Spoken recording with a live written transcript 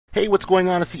Hey, what's going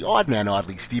on? It's the Odd Man,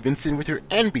 Audley Stevenson, with your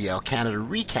NBL Canada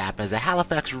recap as the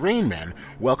Halifax Rainmen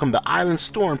welcome the Island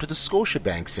Storm to the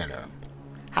Scotiabank Centre.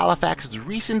 Halifax's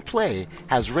recent play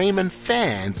has Rainmen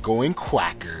fans going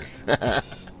quackers.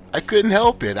 I couldn't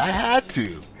help it, I had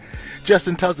to.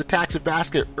 Justin Tubbs attacks a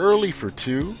basket early for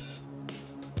two.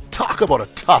 Talk about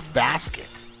a tough basket.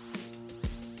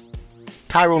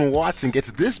 Tyrone Watson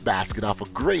gets this basket off a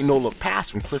great no-look pass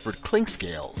from Clifford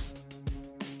Clinkscales.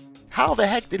 How the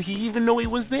heck did he even know he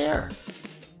was there?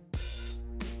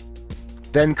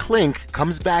 Then Clink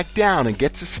comes back down and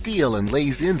gets a steal and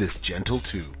lays in this gentle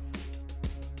two.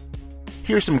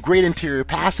 Here's some great interior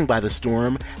passing by the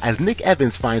Storm as Nick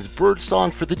Evans finds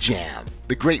Birdsong for the jam.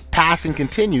 The great passing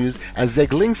continues as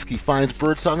Zeglinski finds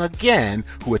Birdsong again,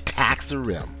 who attacks the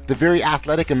rim. The very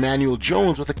athletic Emmanuel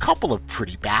Jones with a couple of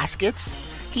pretty baskets.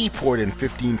 He poured in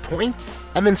 15 points,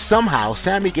 and then somehow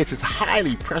Sammy gets his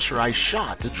highly pressurized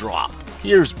shot to drop.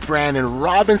 Here's Brandon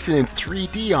Robinson in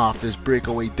 3D off this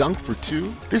breakaway dunk for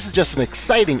two. This is just an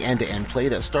exciting end-to-end play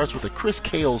that starts with a Chris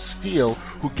Cale steal,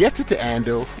 who gets it to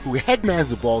Ando, who headmans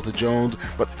the ball to Jones,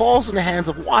 but falls in the hands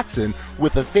of Watson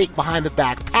with a fake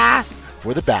behind-the-back pass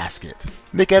for the basket.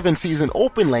 Nick Evans sees an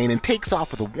open lane and takes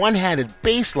off with a one-handed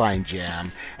baseline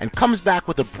jam, and comes back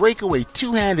with a breakaway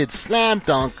two-handed slam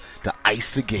dunk to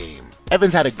ice the game.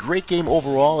 Evans had a great game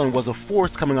overall and was a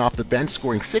force coming off the bench,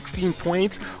 scoring 16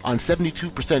 points on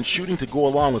 72% shooting to go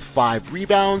along with 5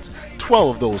 rebounds.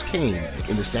 12 of those came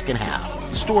in the second half.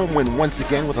 The Storm win once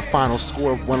again with a final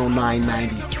score of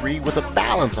 109-93 with a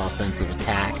balanced offensive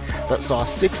attack that saw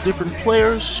 6 different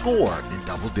players score in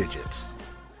double digits.